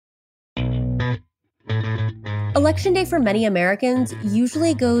Election day for many Americans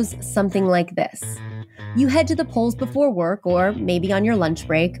usually goes something like this. You head to the polls before work or maybe on your lunch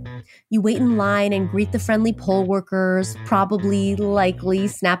break. You wait in line and greet the friendly poll workers, likely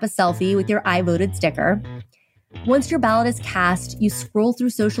snap a selfie with your I voted sticker. Once your ballot is cast, you scroll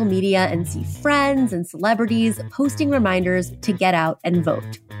through social media and see friends and celebrities posting reminders to get out and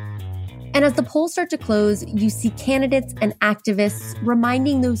vote. And as the polls start to close, you see candidates and activists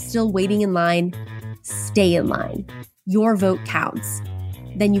reminding those still waiting in line, stay in line. Your vote counts.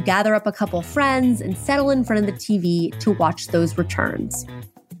 Then you gather up a couple friends and settle in front of the TV to watch those returns.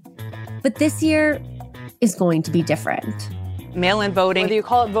 But this year is going to be different. Mail-in voting. Whether you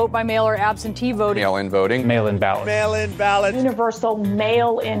call it vote by mail or absentee voting. Mail-in voting. Mail-in ballot. Mail-in ballot. Universal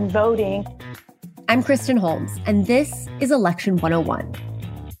mail-in voting. I'm Kristen Holmes, and this is Election 101.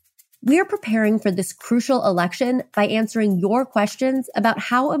 We're preparing for this crucial election by answering your questions about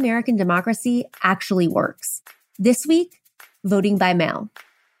how American democracy actually works. This week, voting by mail.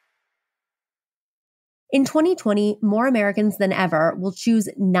 In 2020, more Americans than ever will choose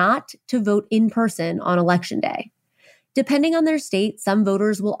not to vote in person on Election Day. Depending on their state, some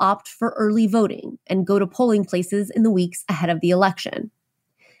voters will opt for early voting and go to polling places in the weeks ahead of the election.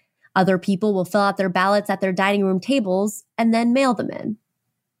 Other people will fill out their ballots at their dining room tables and then mail them in.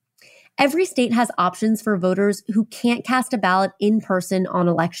 Every state has options for voters who can't cast a ballot in person on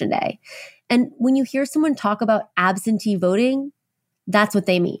Election Day. And when you hear someone talk about absentee voting, that's what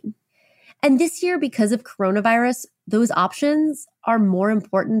they mean. And this year, because of coronavirus, those options are more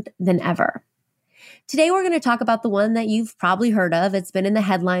important than ever. Today, we're going to talk about the one that you've probably heard of. It's been in the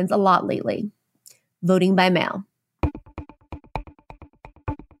headlines a lot lately. Voting by mail.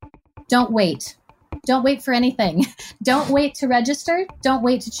 Don't wait. Don't wait for anything. Don't wait to register. Don't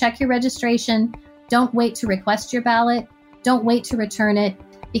wait to check your registration. Don't wait to request your ballot. Don't wait to return it,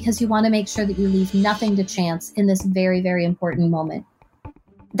 because you want to make sure that you leave nothing to chance in this very, very important moment.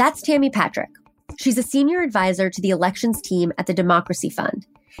 That's Tammy Patrick. She's a senior advisor to the elections team at the Democracy Fund,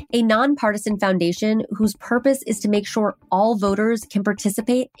 a nonpartisan foundation whose purpose is to make sure all voters can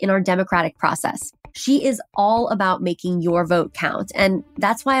participate in our democratic process. She is all about making your vote count, and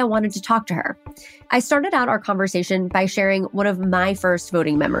that's why I wanted to talk to her. I started out our conversation by sharing one of my first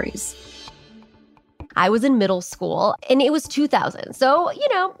voting memories. I was in middle school, and it was 2000. So,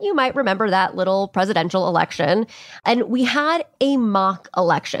 you might remember that little presidential election. And we had a mock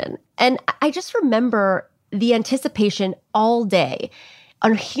election. And I just remember the anticipation all day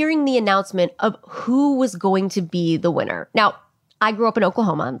on hearing the announcement of who was going to be the winner. Now, I grew up in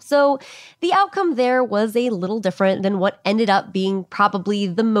Oklahoma, so the outcome there was a little different than what ended up being probably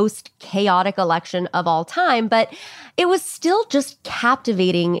the most chaotic election of all time, but it was still just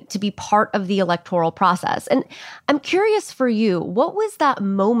captivating to be part of the electoral process. And I'm curious for you, what was that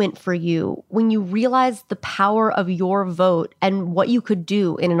moment for you when you realized the power of your vote and what you could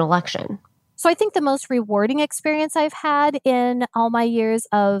do in an election? So I think the most rewarding experience I've had in all my years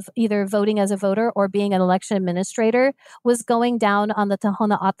of either voting as a voter or being an election administrator was going down on the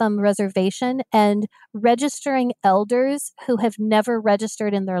Tohono O'odham reservation and registering elders who have never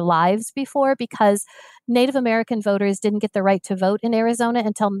registered in their lives before, because Native American voters didn't get the right to vote in Arizona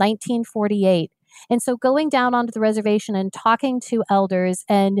until 1948. And so going down onto the reservation and talking to elders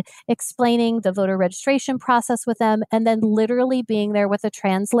and explaining the voter registration process with them, and then literally being there with a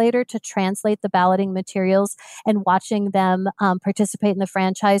translator to translate the balloting materials and watching them participate in the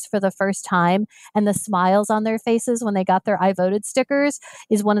franchise for the first time, and the smiles on their faces when they got their I voted stickers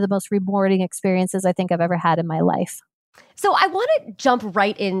is one of the most rewarding experiences I think I've ever had in my life. So I want to jump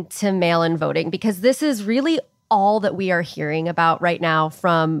right into mail-in voting, because this is really all that we are hearing about right now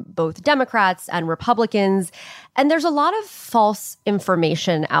from both Democrats and Republicans. And there's a lot of false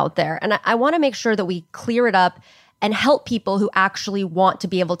information out there. And I want to make sure that we clear it up and help people who actually want to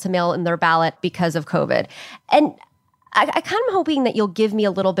be able to mail in their ballot because of COVID. And I kind of am hoping that you'll give me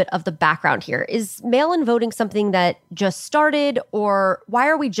a little bit of the background here. Is mail-in voting something that just started, or why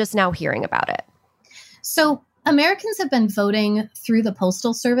are we just now hearing about it? So Americans have been voting through the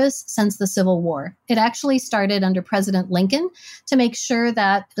Postal Service since the Civil War. It actually started under President Lincoln to make sure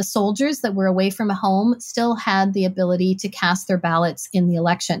that the soldiers that were away from home still had the ability to cast their ballots in the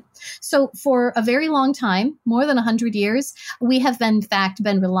election. So for a very long time, more than 100 years, we have in fact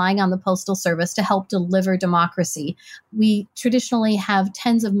been relying on the Postal Service to help deliver democracy. We traditionally have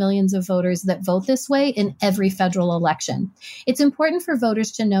tens of millions of voters that vote this way in every federal election. It's important for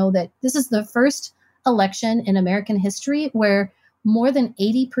voters to know that this is the first election in American history where more than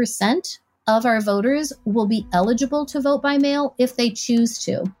 80% of our voters will be eligible to vote by mail if they choose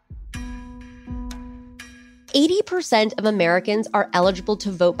to. 80% of Americans are eligible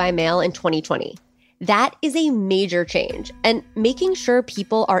to vote by mail in 2020. That is a major change, and making sure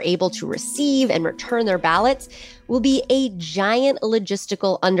people are able to receive and return their ballots will be a giant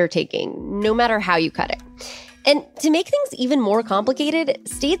logistical undertaking, no matter how you cut it. And to make things even more complicated,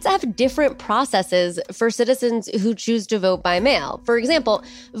 states have different processes for citizens who choose to vote by mail. For example,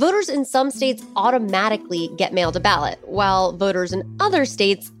 voters in some states automatically get mailed a ballot, while voters in other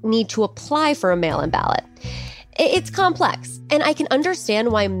states need to apply for a mail-in ballot. It's complex, and I can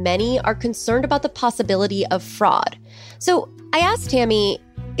understand why many are concerned about the possibility of fraud. So I asked Tammy,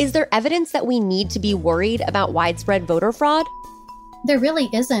 is there evidence that we need to be worried about widespread voter fraud? There really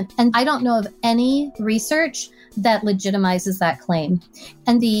isn't. And I don't know of any research that legitimizes that claim.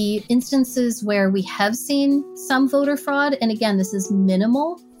 And the instances where we have seen some voter fraud, and again, this is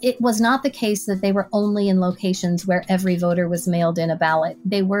minimal, it was not the case that they were only in locations where every voter was mailed in a ballot.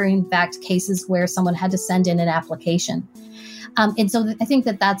 They were, in fact, cases where someone had to send in an application. And so I think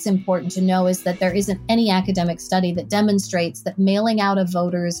that that's important to know, is that there isn't any academic study that demonstrates that mailing out a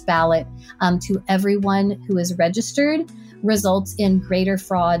voter's ballot to everyone who is registered results in greater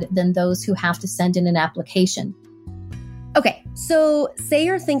fraud than those who have to send in an application. Okay, so say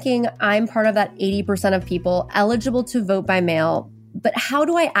you're thinking, I'm part of that 80% of people eligible to vote by mail, but how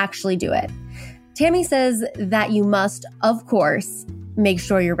do I actually do it? Tammy says that you must, of course, make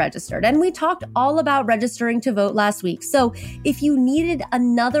sure you're registered. And we talked all about registering to vote last week. So if you needed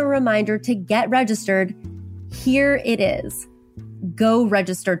another reminder to get registered, here it is. Go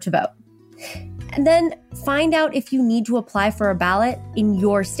register to vote. And then find out if you need to apply for a ballot in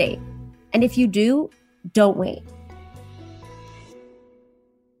your state. And if you do, don't wait.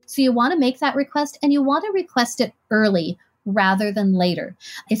 So you want to make that request, and you want to request it early rather than later.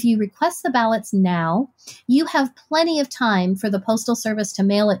 If you request the ballots now, you have plenty of time for the Postal Service to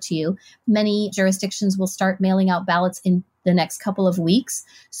mail it to you. Many jurisdictions will start mailing out ballots in the next couple of weeks.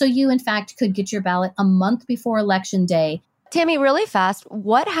 So you, in fact, could get your ballot a month before Election Day. Tammy, really fast,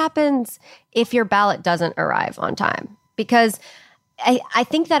 what happens if your ballot doesn't arrive on time? Because I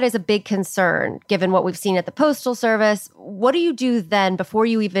think that is a big concern, given what we've seen at the Postal Service. What do you do then before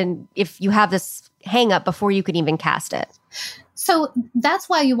you even, if you have this hang up, before you can even cast it? So that's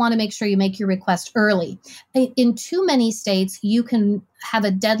why you want to make sure you make your request early. In too many states, you can have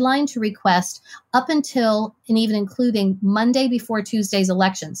a deadline to request up until and even including Monday before Tuesday's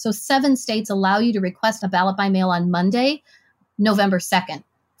election. So 7 states allow you to request a ballot by mail on Monday, November 2nd,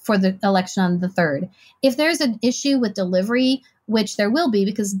 for the election on the 3rd. If there's an issue with delivery, which there will be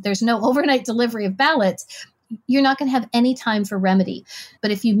because there's no overnight delivery of ballots, you're not going to have any time for remedy.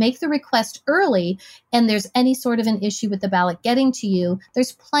 But if you make the request early and there's any sort of an issue with the ballot getting to you,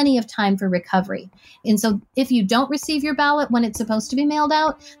 there's plenty of time for recovery. And so if you don't receive your ballot when it's supposed to be mailed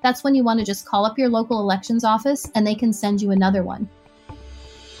out, that's when you want to just call up your local elections office and they can send you another one.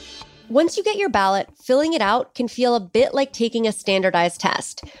 Once you get your ballot, filling it out can feel a bit like taking a standardized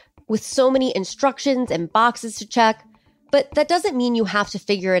test, with so many instructions and boxes to check. But that doesn't mean you have to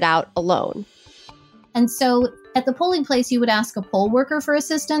figure it out alone. And so at the polling place, you would ask a poll worker for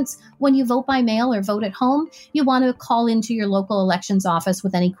assistance. When you vote by mail or vote at home, you want to call into your local elections office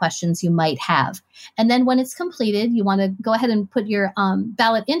with any questions you might have. And then when it's completed, you want to go ahead and put your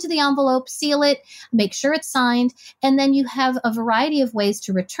ballot into the envelope, seal it, make sure it's signed, and then you have a variety of ways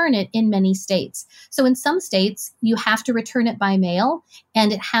to return it in many states. So in some states, you have to return it by mail,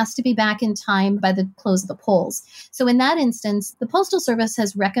 and it has to be back in time by the close of the polls. So in that instance, the Postal Service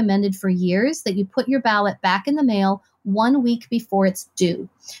has recommended for years that you put your ballot back in the mail 1 week before it's due.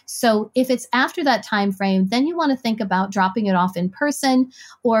 So if it's after that time frame, then you want to think about dropping it off in person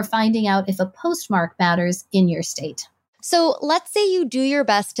or finding out if a postmark matters in your state. So let's say you do your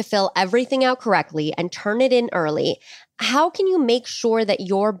best to fill everything out correctly and turn it in early. How can you make sure that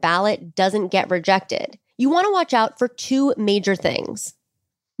your ballot doesn't get rejected? You want to watch out for 2 major things.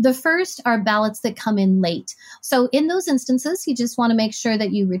 The first are ballots that come in late. So in those instances, you just want to make sure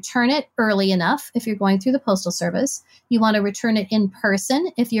that you return it early enough if you're going through the Postal Service. You want to return it in person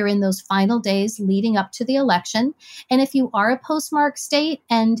if you're in those final days leading up to the election. And if you are a postmark state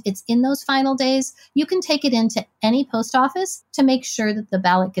and it's in those final days, you can take it into any post office to make sure that the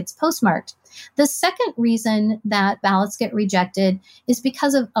ballot gets postmarked. The second reason that ballots get rejected is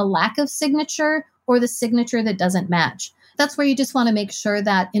because of a lack of signature or the signature that doesn't match. That's where you just want to make sure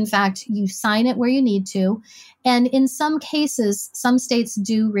that, in fact, you sign it where you need to. And in some cases, some states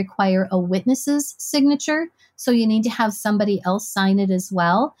do require a witness's signature. So you need to have somebody else sign it as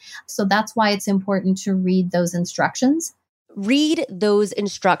well. So that's why it's important to read those instructions. Read those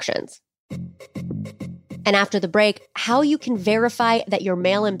instructions. And after the break, how you can verify that your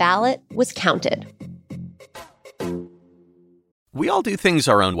mail-in ballot was counted. We all do things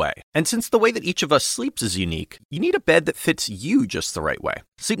our own way. And since the way that each of us sleeps is unique, you need a bed that fits you just the right way.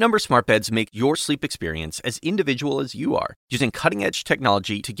 Sleep Number smart beds make your sleep experience as individual as you are, using cutting-edge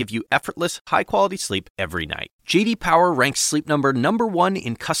technology to give you effortless, high-quality sleep every night. J.D. Power ranks Sleep Number #1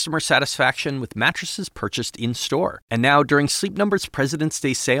 in customer satisfaction with mattresses purchased in-store. And now, during Sleep Number's President's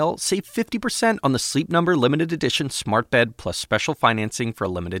Day sale, save 50% on the Sleep Number Limited Edition smart bed plus special financing for a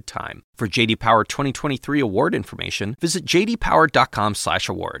limited time. For J.D. Power 2023 award information, visit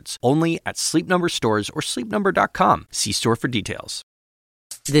jdpower.com/awards. Only at Sleep Number stores or sleepnumber.com. See store for details.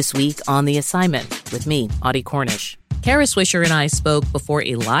 This week on The Assignment with me, Audie Cornish. Kara Swisher and I spoke before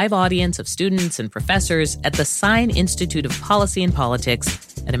a live audience of students and professors at the Sine Institute of Policy and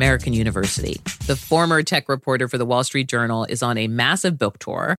Politics at American University. The former tech reporter for the Wall Street Journal is on a massive book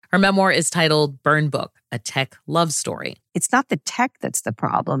tour. Her memoir is titled Burn Book, A Tech Love Story. It's not the tech that's the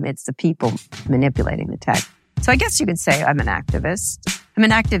problem. It's the people manipulating the tech. So I guess you could say I'm an activist. I'm an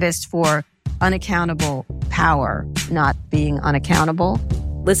activist for unaccountable power, not being unaccountable.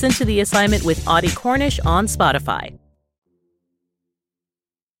 Listen to The Assignment with Audie Cornish on Spotify.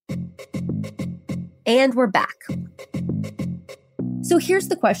 And we're back. So here's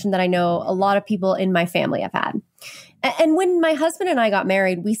the question that I know a lot of people in my family have had. And when my husband and I got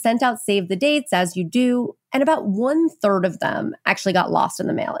married, we sent out save the dates, as you do, and about 1/3 of them actually got lost in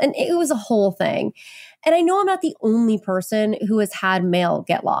the mail. And it was a whole thing. And I know I'm not the only person who has had mail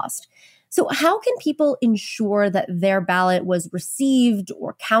get lost. So how can people ensure that their ballot was received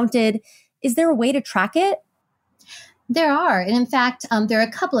or counted? Is there a way to track it? There are. And in fact, there are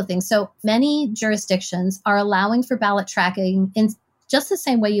a couple of things. So many jurisdictions are allowing for ballot tracking in just the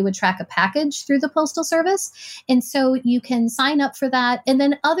same way you would track a package through the Postal Service. And so you can sign up for that. And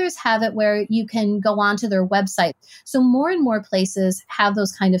then others have it where you can go onto their website. So more and more places have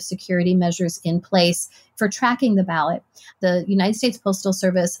those kind of security measures in place for tracking the ballot. The United States Postal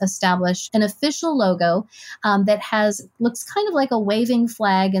Service established an official logo that looks kind of like a waving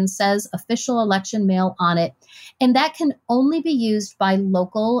flag and says official election mail on it. And that can only be used by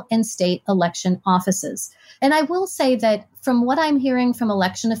local and state election offices. And I will say that from what I'm hearing from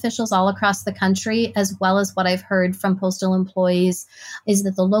election officials all across the country, as well as what I've heard from postal employees, is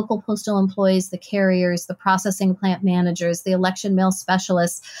that the local postal employees, the carriers, the processing plant managers, the election mail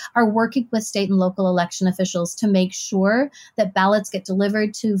specialists are working with state and local election officials to make sure that ballots get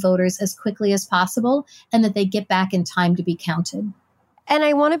delivered to voters as quickly as possible and that they get back in time to be counted. And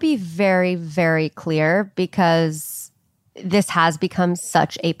I want to be very, very clear because this has become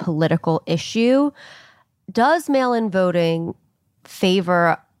such a political issue. Does mail-in voting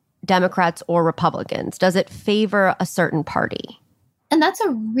favor Democrats or Republicans? Does it favor a certain party? And that's a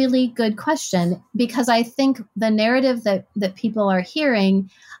really good question, because I think the narrative that people are hearing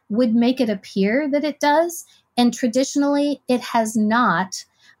would make it appear that it does. And traditionally, it has not,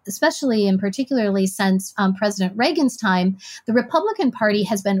 especially and particularly since President Reagan's time. The Republican Party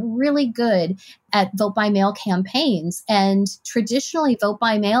has been really good at vote by mail campaigns. And traditionally, vote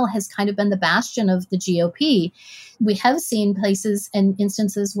by mail has kind of been the bastion of the GOP. We have seen places and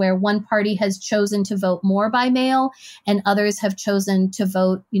instances where one party has chosen to vote more by mail and others have chosen to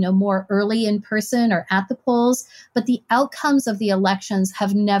vote, more early in person or at the polls. But the outcomes of the elections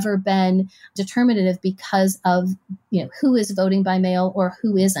have never been determinative because of, who is voting by mail or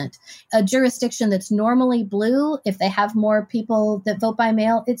who isn't. A jurisdiction that's normally blue, if they have more people that vote by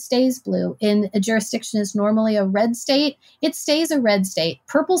mail, it stays blue. In a jurisdiction is normally a red state, it stays a red state.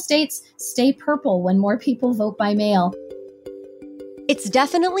 Purple states stay purple when more people vote by mail. It's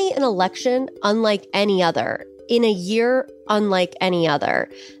definitely an election unlike any other, in a year unlike any other.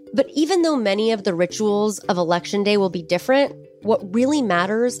 But even though many of the rituals of Election Day will be different, what really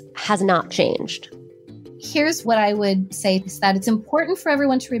matters has not changed. Here's what I would say is that it's important for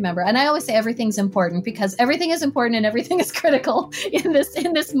everyone to remember. And I always say everything's important because everything is important and everything is critical in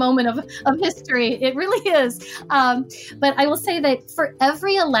this moment of history. It really is. But I will say that for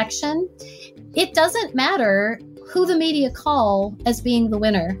every election, it doesn't matter who the media call as being the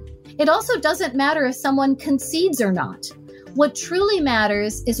winner. It also doesn't matter if someone concedes or not. What truly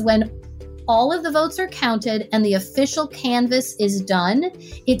matters is when all of the votes are counted and the official canvass is done,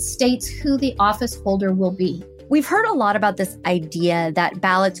 it states who the office holder will be. We've heard a lot about this idea that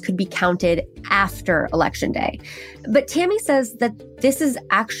ballots could be counted after Election Day. But Tammy says that this is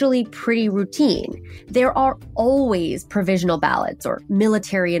actually pretty routine. There are always provisional ballots or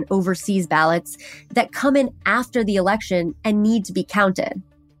military and overseas ballots that come in after the election and need to be counted.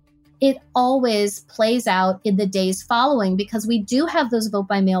 It always plays out in the days following because we do have those vote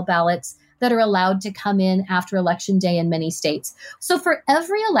by mail ballots that are allowed to come in after Election Day in many states. So for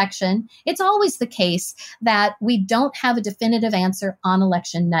every election, it's always the case that we don't have a definitive answer on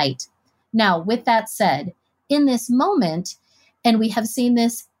election night. Now, with that said, in this moment, and we have seen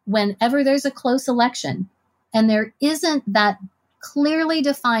this whenever there's a close election, and there isn't that clearly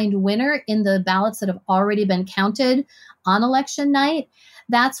defined winner in the ballots that have already been counted on election night,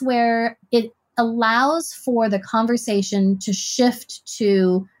 that's where it allows for the conversation to shift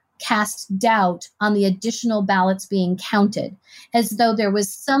to cast doubt on the additional ballots being counted, as though there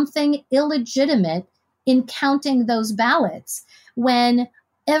was something illegitimate in counting those ballots when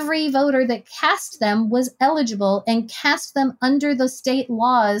every voter that cast them was eligible and cast them under the state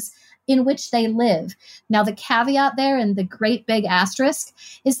laws in which they live. Now, the caveat there and the great big asterisk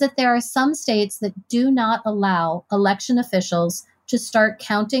is that there are some states that do not allow election officials to start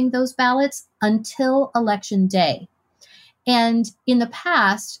counting those ballots until Election Day. And in the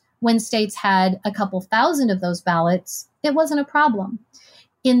past, when states had a couple thousand of those ballots, it wasn't a problem.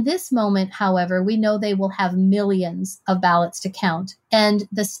 In this moment, however, we know they will have millions of ballots to count. And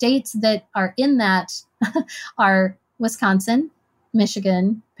the states that are in that are Wisconsin,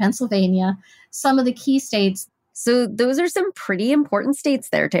 Michigan, Pennsylvania, some of the key states. So those are some pretty important states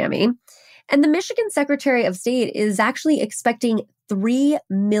there, Tammy. And the Michigan Secretary of State is actually expecting 3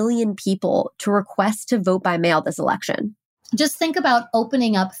 million people to request to vote by mail this election. Just think about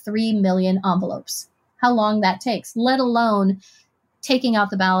opening up 3 million envelopes, how long that takes, let alone taking out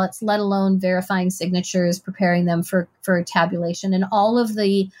the ballots, let alone verifying signatures, preparing them for tabulation, and all of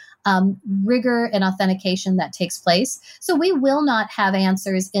the rigor and authentication that takes place. So we will not have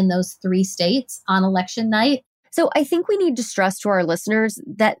answers in those 3 states on election night. So I think we need to stress to our listeners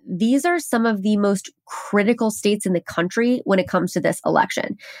that these are some of the most critical states in the country when it comes to this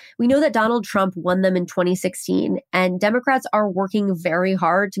election. We know that Donald Trump won them in 2016, and Democrats are working very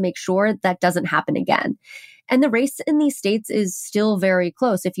hard to make sure that doesn't happen again. And the race in these states is still very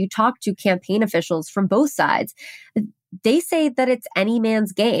close. If you talk to campaign officials from both sides, they say that it's any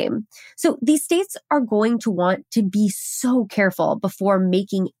man's game. So these states are going to want to be so careful before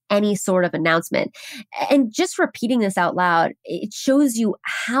making any sort of announcement. And just repeating this out loud, it shows you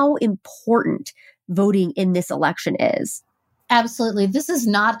how important voting in this election is. Absolutely. This is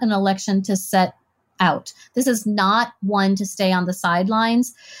not an election to set out. This is not one to stay on the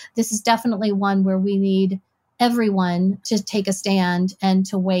sidelines. This is definitely one where we need everyone to take a stand and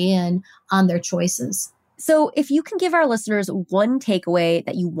to weigh in on their choices. So if you can give our listeners one takeaway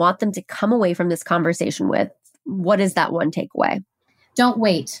that you want them to come away from this conversation with, what is that one takeaway? Don't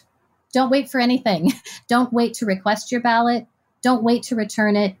wait. Don't wait for anything. Don't wait to request your ballot. Don't wait to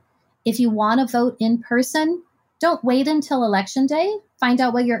return it. If you want to vote in person, don't wait until Election Day. Find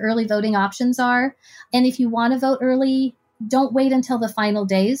out what your early voting options are. And if you want to vote early, don't wait until the final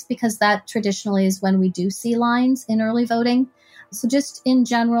days, because that traditionally is when we do see lines in early voting. So just in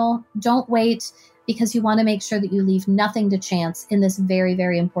general, don't wait, because you want to make sure that you leave nothing to chance in this very,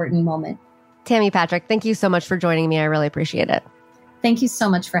 very important moment. Tammy Patrick, thank you so much for joining me. I really appreciate it. Thank you so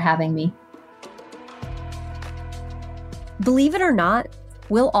much for having me. Believe it or not,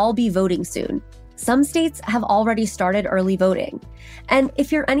 we'll all be voting soon. Some states have already started early voting. And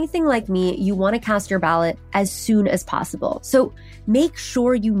if you're anything like me, you want to cast your ballot as soon as possible. So make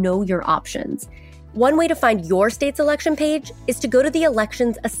sure you know your options. One way to find your state's election page is to go to the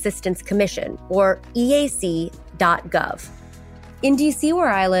Elections Assistance Commission, or EAC.gov. In DC, where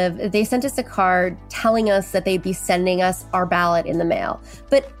I live, they sent us a card telling us that they'd be sending us our ballot in the mail.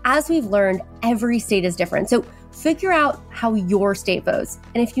 But as we've learned, every state is different. So figure out how your state votes.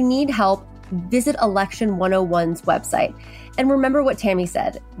 And if you need help, visit Election 101's website. And remember what Tammy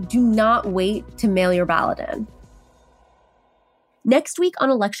said, do not wait to mail your ballot in. Next week on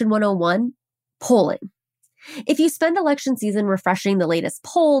Election 101, polling. If you spend election season refreshing the latest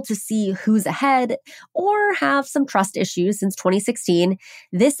poll to see who's ahead or have some trust issues since 2016,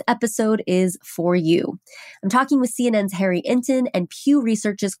 this episode is for you. I'm talking with CNN's Harry Inton and Pew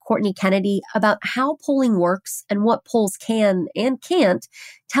Research's Courtney Kennedy about how polling works and what polls can and can't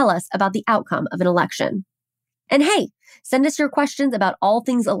tell us about the outcome of an election. And hey, send us your questions about all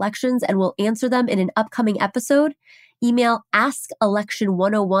things elections and we'll answer them in an upcoming episode. Email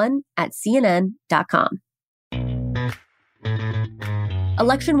askelection101@cnn.com.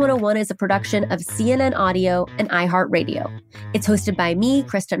 Election 101 is a production of CNN Audio and iHeartRadio. It's hosted by me,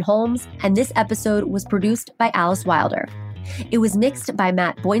 Kristen Holmes, and this episode was produced by Alice Wilder. It was mixed by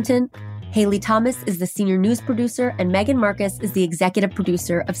Matt Boynton. Haley Thomas is the senior news producer, and Megan Marcus is the executive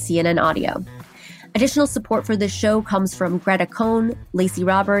producer of CNN Audio. Additional support for this show comes from Greta Cohn, Lacey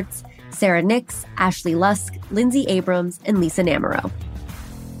Roberts, Sarah Nix, Ashley Lusk, Lindsay Abrams, and Lisa Namaro.